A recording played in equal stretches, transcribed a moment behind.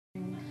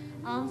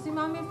Si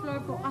Mami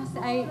Flor po kasi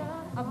ay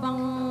abang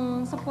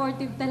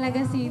supportive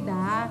talaga si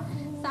Da.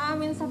 Sa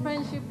amin, sa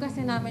friendship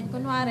kasi namin,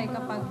 kunwari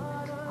kapag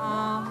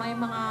may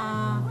mga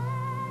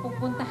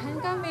pupuntahan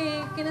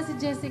kami, kina si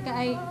Jessica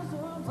ay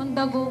on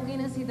the go,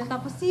 kina si Da.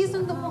 Tapos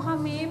sisundo mo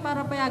kami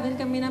para payagan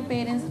kami ng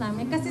parents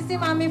namin. Kasi si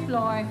Mami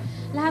Flor,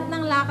 lahat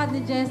ng lakad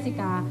ni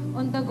Jessica,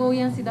 on the go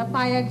yan si Da,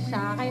 payag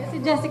siya. Kaya si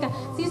Jessica,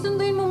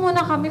 sisunduin mo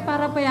muna kami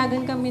para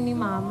payagan kami ni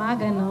Mama,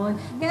 ganon.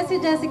 Kaya si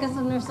Jessica,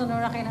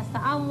 sunod-sunod kay nasa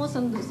amo,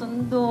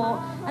 sundo-sundo.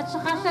 At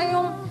saka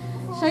siya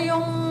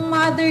yung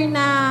mother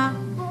na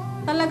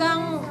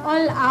talagang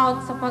all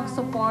out sa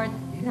pag-support.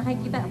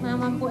 Nakikita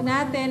naman po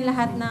natin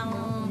lahat ng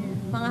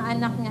mga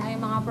anak niya ay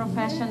mga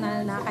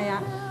professional na.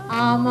 Kaya,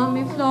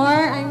 Mommy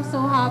Flor, I'm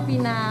so happy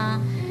na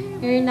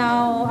you're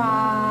now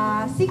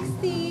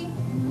 60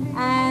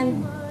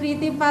 and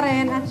pretty pa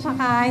rin at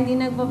saka hindi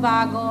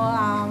nagbabago.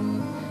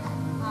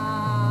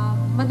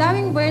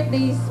 Madaming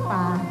birthdays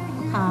pa.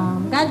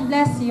 God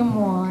bless you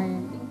more.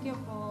 Thank you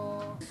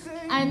po.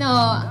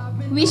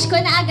 Wish ko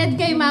na agad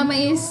kay Mama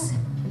is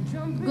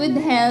good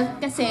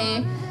health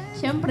kasi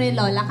syempre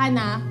lola ka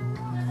na.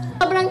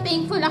 Sobrang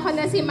thankful ako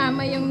na si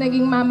Mama yung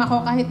naging mama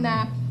ko kahit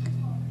na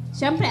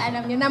syempre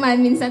alam niyo naman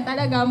minsan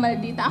talaga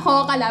maldita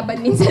ako,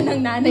 kalaban minsan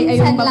ng nanay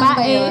ay yung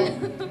babae.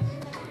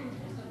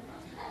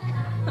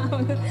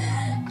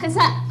 Kasi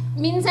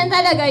minsan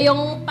talaga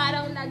yung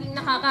parang laging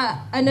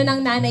ng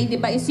nanay, 'di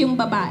ba, is yung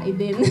babae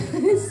din.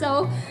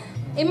 So,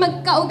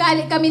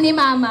 magkaugali kami ni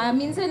Mama,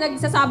 minsan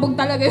nagsasabog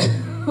talaga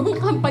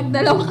kapag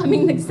dalawa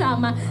kaming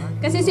nagsama.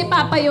 Kasi si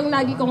Papa yung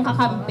lagi kong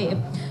kakampi.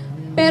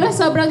 Pero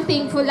sobrang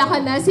thankful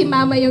ako na si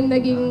Mama yung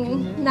naging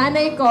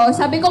nanay ko.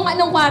 Sabi ko nga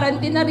nung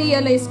quarantine,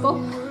 na-realize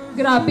ko,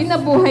 grabe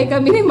nabuhay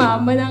kami ni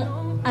Mama ng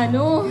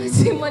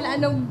simula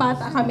nung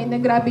bata kami na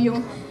grabe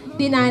yung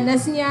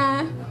dinanas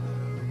niya.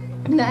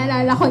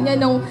 Naalala ko niya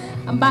nung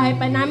ang bahay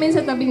pa namin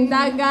sa tabing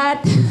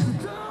dagat.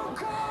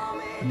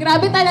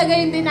 Grabe talaga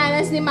yung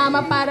dinanas ni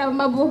Mama para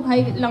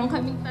mabuhay lang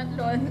kaming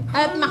tatlo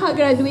at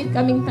makagraduate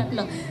kaming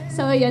tatlo.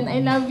 So yun,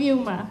 I love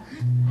you, Ma.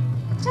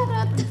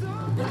 Charot!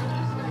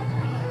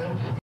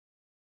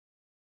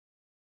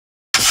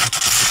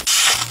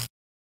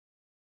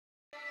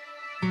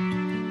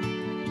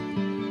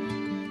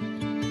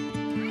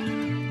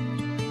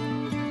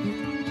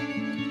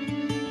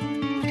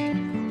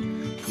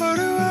 What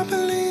do I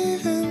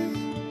believe in?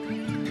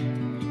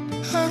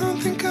 I don't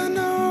think I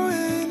know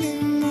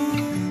anymore.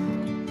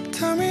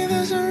 Tell me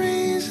there's a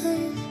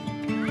reason.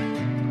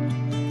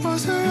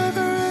 Was there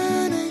ever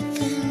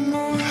anything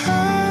more?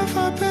 Have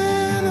I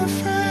been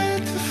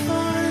afraid to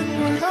find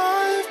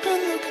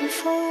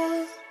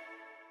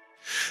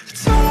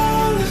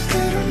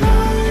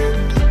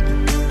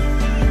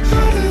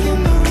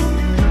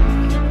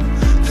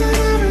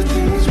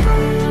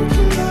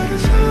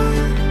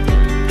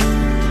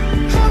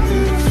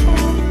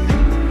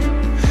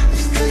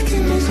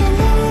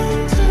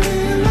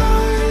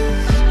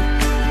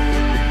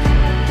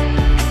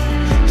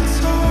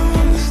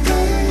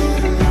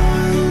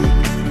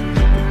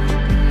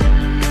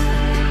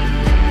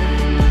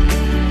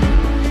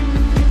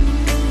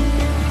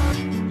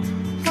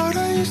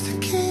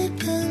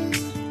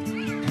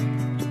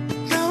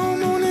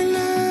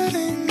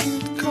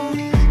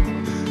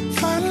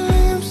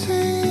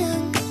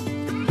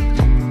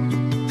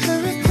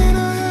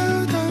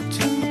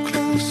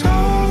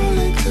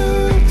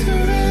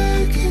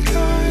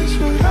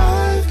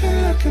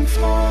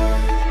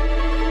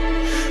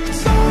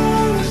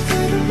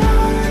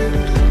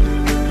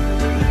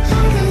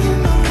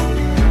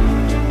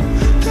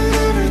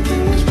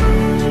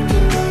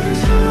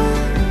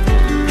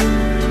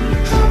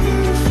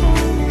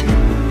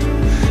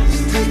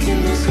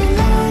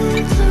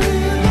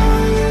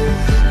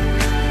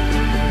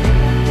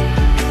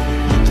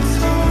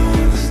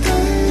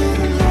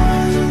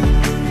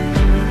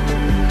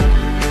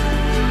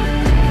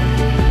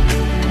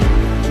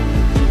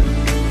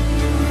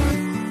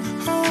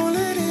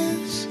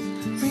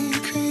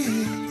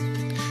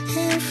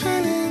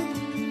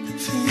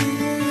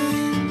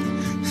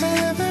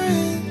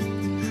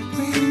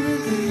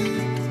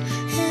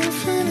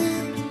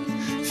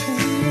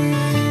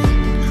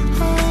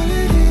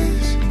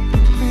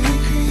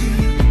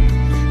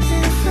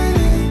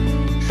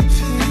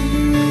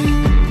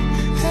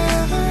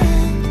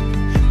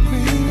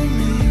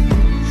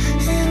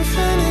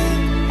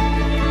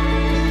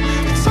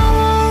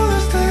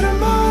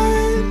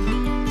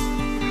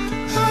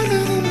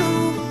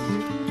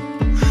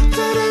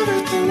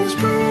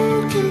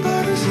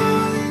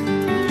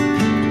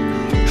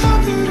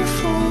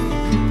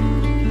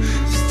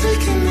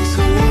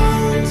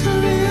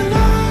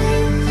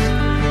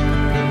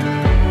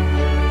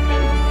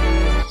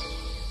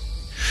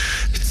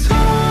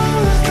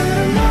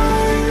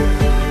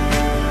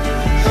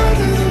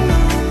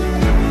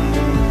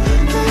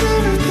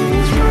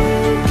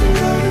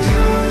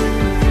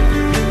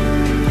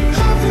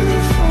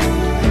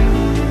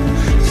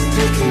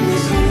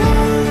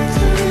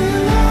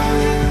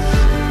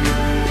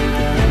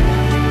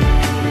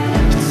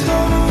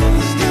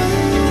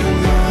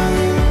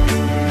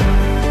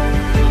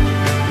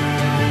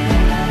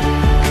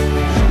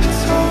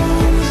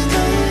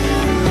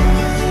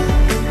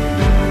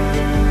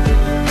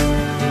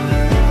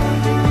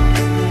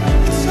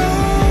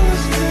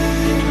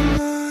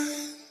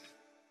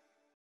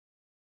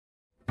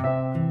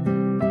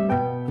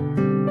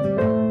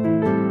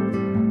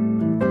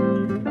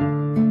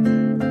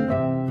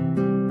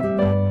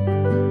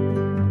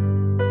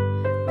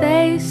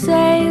They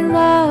say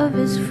love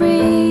is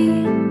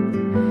free,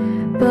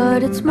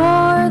 but it's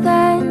more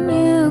than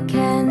you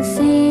can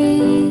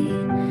see.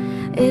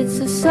 It's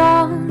a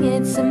song,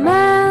 it's a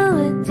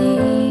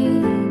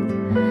melody,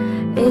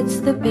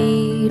 it's the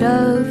beat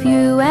of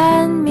you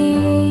and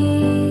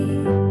me.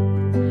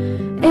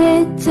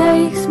 It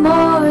takes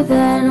more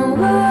than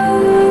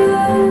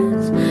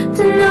words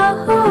to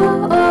know.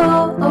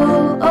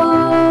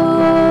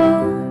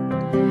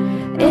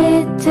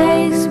 It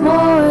takes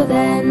more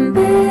than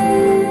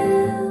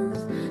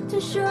bills to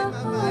show.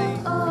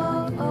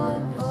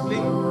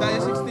 Dahil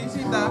 60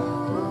 sita,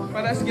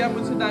 para sa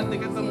gyapon sa dati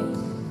katong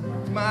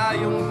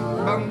maayong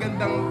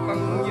panggandang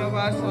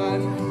pangyawasan,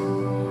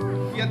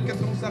 iyat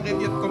katong sakit,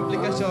 iyat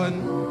komplikasyon.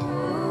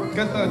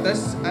 Kato,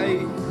 tas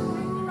ay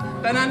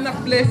tanan nak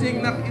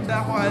blessing nak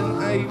idakuan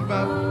ay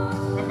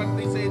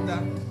mapagtay sa ida.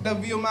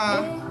 Love you,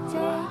 ma.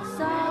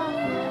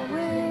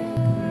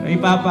 Ay,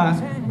 Papa,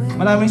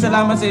 maraming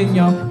salamat sa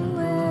inyo.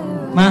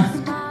 Ma.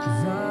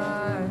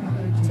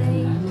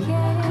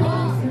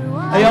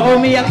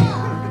 Ayoko umiyak.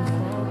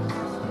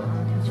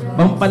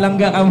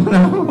 Pampalangga ka muna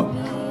ako.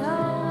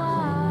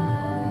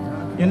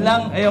 Yan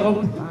lang,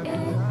 ayoko.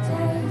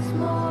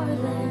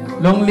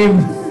 Long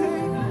live.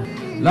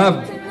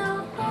 Love,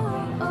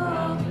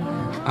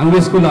 ang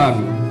wish ko lang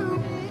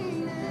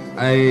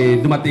ay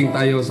dumating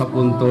tayo sa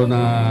punto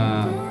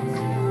na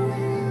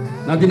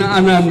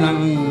dinaanan ng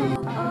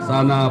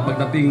sana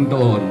pagdating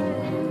doon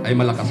ay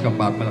malakas ka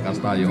pa at malakas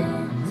tayo.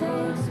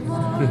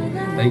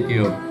 Thank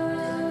you.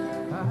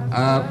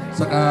 At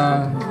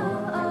saka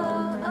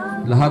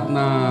lahat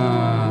na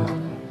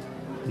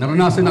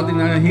naranasan natin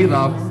na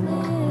hirap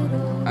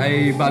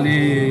ay bali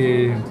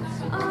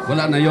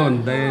wala na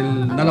yon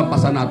dahil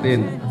nalampasan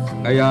natin.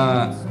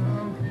 Kaya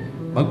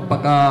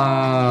magpaka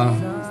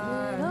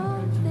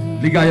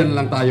ligayan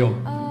lang tayo.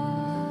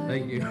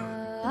 Thank you.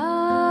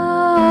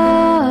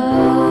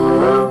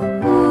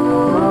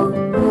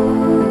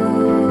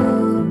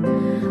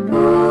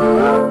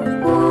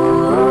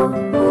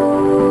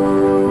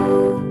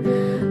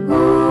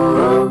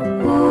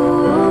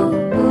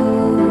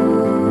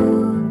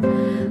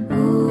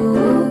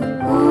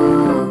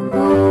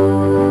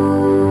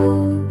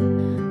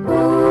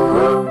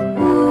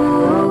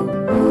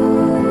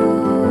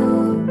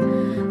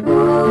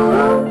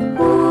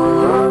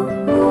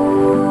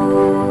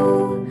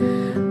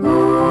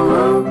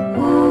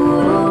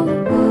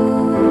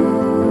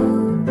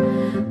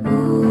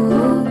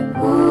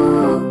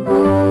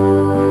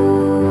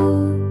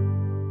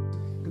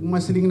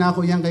 Masiling na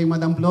ako yan kay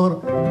Madam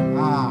Flor.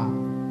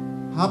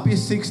 Happy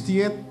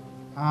 60th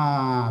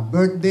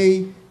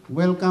birthday.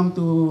 Welcome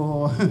to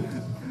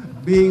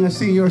being a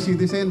senior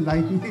citizen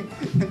like me.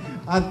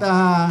 At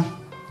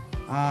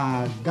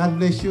God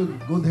bless you.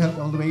 Good health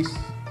always,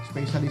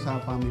 especially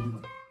sa family mo.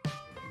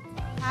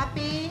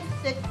 Happy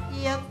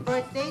 60th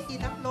birthday,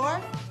 Tita Flor.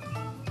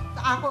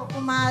 Sa ako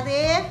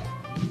kumare,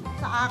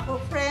 sa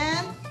ako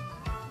friend,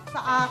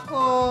 sa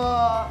ako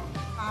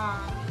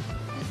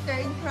sister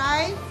in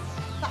Christ,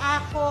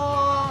 sa ako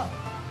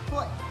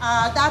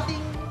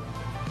dating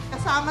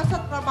kasama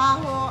sa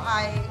trabaho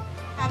ay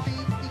happy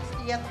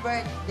 60th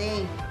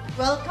birthday.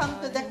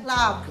 Welcome to the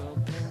club.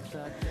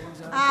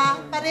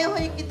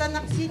 Pareho'y kita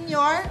ng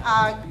senior,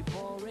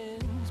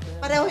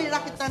 pareho'y ra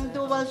kitang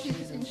dual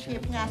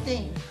citizenship nga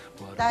ting.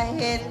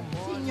 Dahil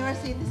senior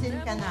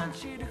citizen ka na.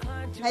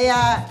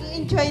 Kaya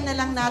i-enjoy na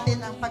lang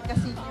natin ang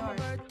pagka-senior.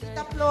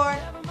 Tita Flor,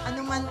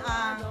 anuman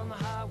ang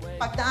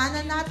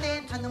pagdaanan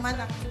natin, anuman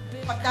ang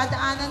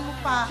pagdadaanan mo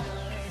pa,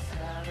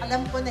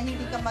 alam ko na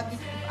hindi ka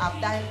mag-give up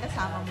dahil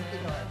kasama mo si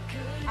Lord.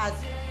 At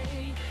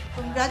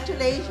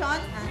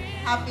congratulations and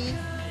happy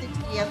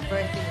 60th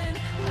birthday.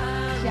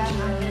 Siya ang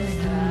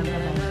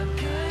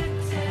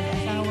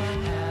nag-asawa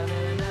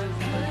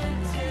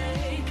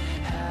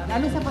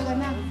lalo sa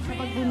pag-anak, sa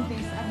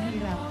pagbuntis, ang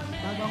hirap.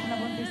 Bago ako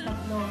nabuntis,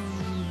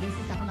 3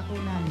 beses ako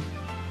nakunan.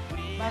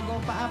 Bago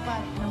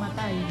pa-4,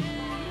 namatay.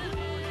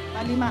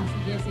 Pa-5, si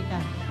Jessica.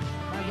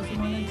 Bago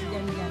sumunod si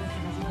Jan-Jan, si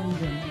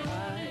Jan-Jan.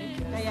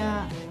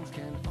 Kaya,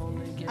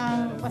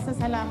 ang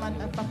pasasalamat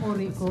at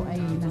papuri ko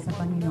ay nasa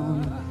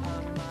Panginoon.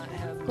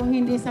 Kung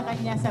hindi sa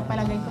Kanya, sa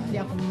palagay ko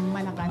hindi ako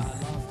malakas.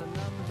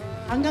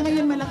 Hanggang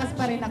ngayon malakas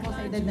pa rin ako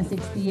sa edad na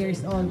 60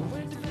 years old.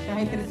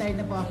 Kahit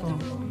retired na po ako.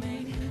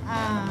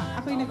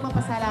 Ako'y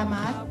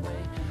nagpapasalamat.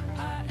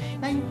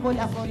 Thankful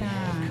ako na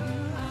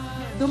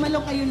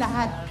dumalo kayo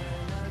lahat.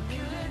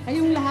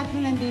 Kayong lahat na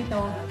nandito,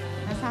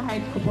 nasa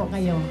heart ko po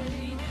kayo.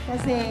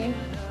 Kasi,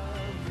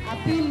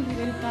 feel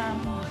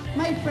welcome.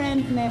 My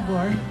friend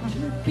never.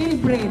 Feel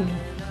brave.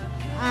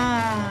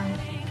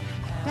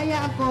 Kaya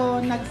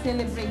ako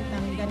nag-celebrate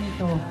ng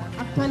ganito.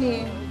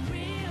 Actually,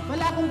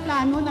 wala akong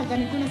plano na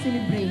ganito na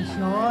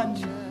celebration.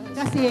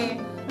 Kasi,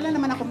 wala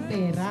naman akong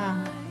pera.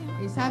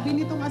 Sabi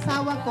nitong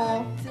asawa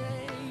ko,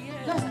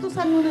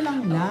 gastusan mo na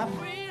lang, love.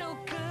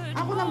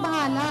 Ako nang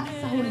bahala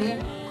sa huli.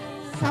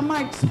 Sa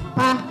March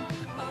pa.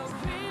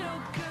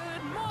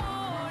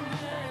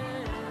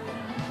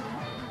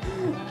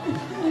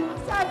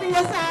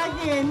 niya sa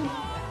akin.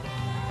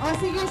 O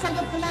sige,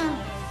 sagot ko na.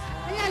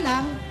 Kaya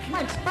lang,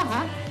 March pa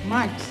ha?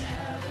 March.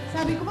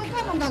 Sabi ko,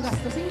 magkano ang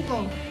gagastusin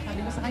ko? Sabi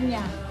ko sa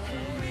kanya.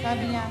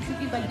 Sabi niya,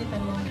 sige,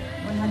 budgetan mo.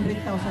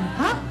 100,000.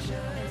 Ha?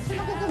 Saan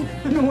ako kung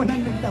anong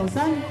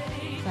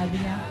 100,000? Sabi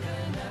niya,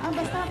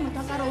 basta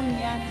magkakaroon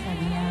yan.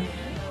 Sabi niya,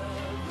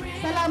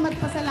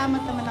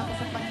 pasalamat naman ako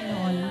sa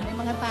Panginoon. May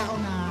mga tao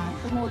na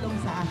tumulong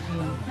sa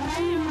akin.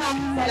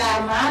 Maraming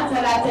salamat sa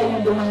lahat sa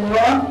inyong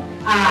dumulong.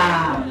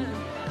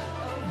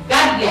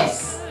 God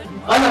bless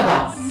all of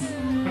us.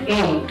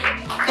 Okay.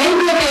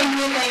 Thank you.